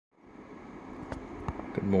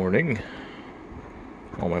Good morning.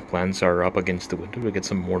 All my plants are up against the window to get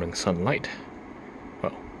some morning sunlight.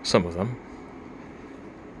 Well, some of them.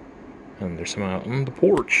 And there's some out on the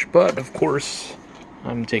porch, but of course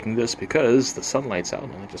I'm taking this because the sunlight's out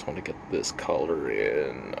and I just want to get this color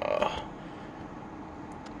in. Yes.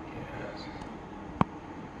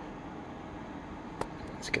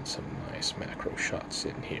 Let's get some nice macro shots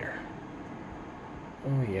in here.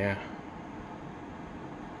 Oh yeah.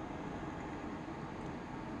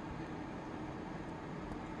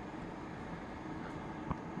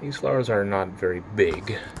 These flowers are not very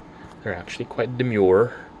big. They're actually quite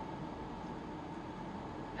demure.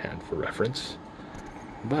 Hand for reference.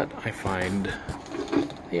 But I find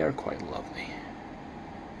they are quite lovely.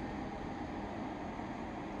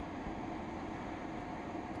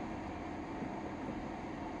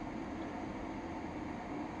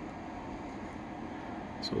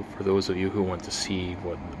 So for those of you who want to see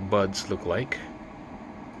what the buds look like,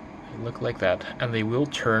 they look like that, and they will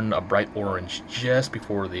turn a bright orange just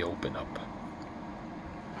before they open up.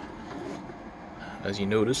 As you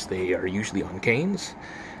notice, they are usually on canes,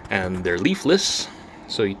 and they're leafless,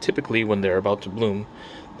 so typically when they're about to bloom,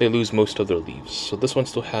 they lose most of their leaves. So this one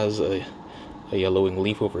still has a yellowing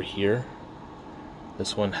leaf over here.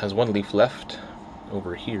 This one has one leaf left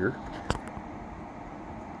over here.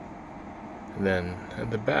 And then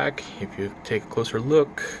at the back, if you take a closer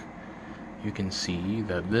look, you can see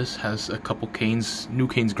that this has a couple canes, new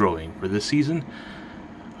canes growing for this season.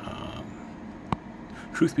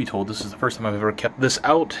 Truth be told, this is the first time I've ever kept this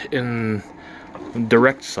out in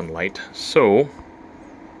direct sunlight, so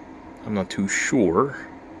I'm not too sure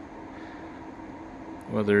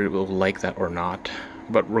whether it will like that or not,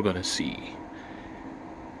 but we're gonna see.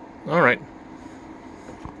 Alright.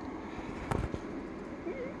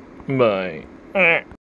 Bye.